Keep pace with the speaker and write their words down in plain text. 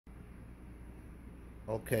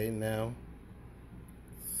Okay, now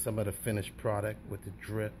some of the finished product with the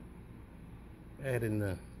drip. Adding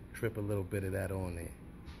the drip a little bit of that on there.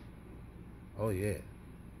 Oh yeah.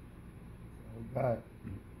 We got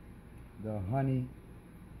the honey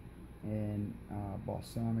and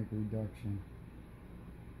balsamic reduction,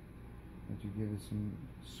 which will give it some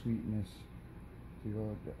sweetness to go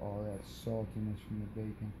with all that saltiness from the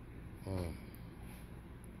bacon.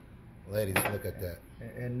 Ladies, look at that.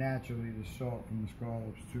 And naturally the salt from the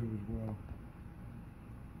scallops too as well.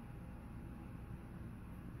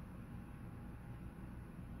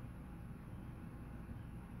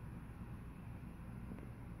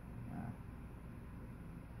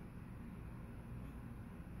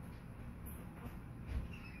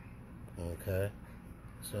 Okay.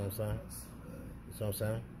 See what I'm saying? See what I'm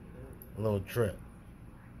saying? A little drip.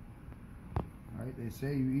 Alright, they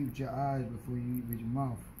say you eat with your eyes before you eat with your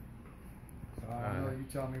mouth. So I don't know, you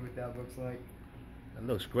tell me what that looks like. It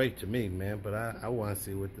looks great to me, man, but I want to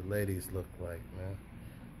see what the ladies look like, man.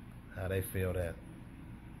 How they feel that.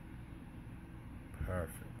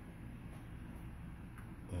 Perfect.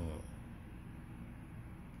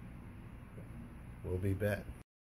 We'll be back.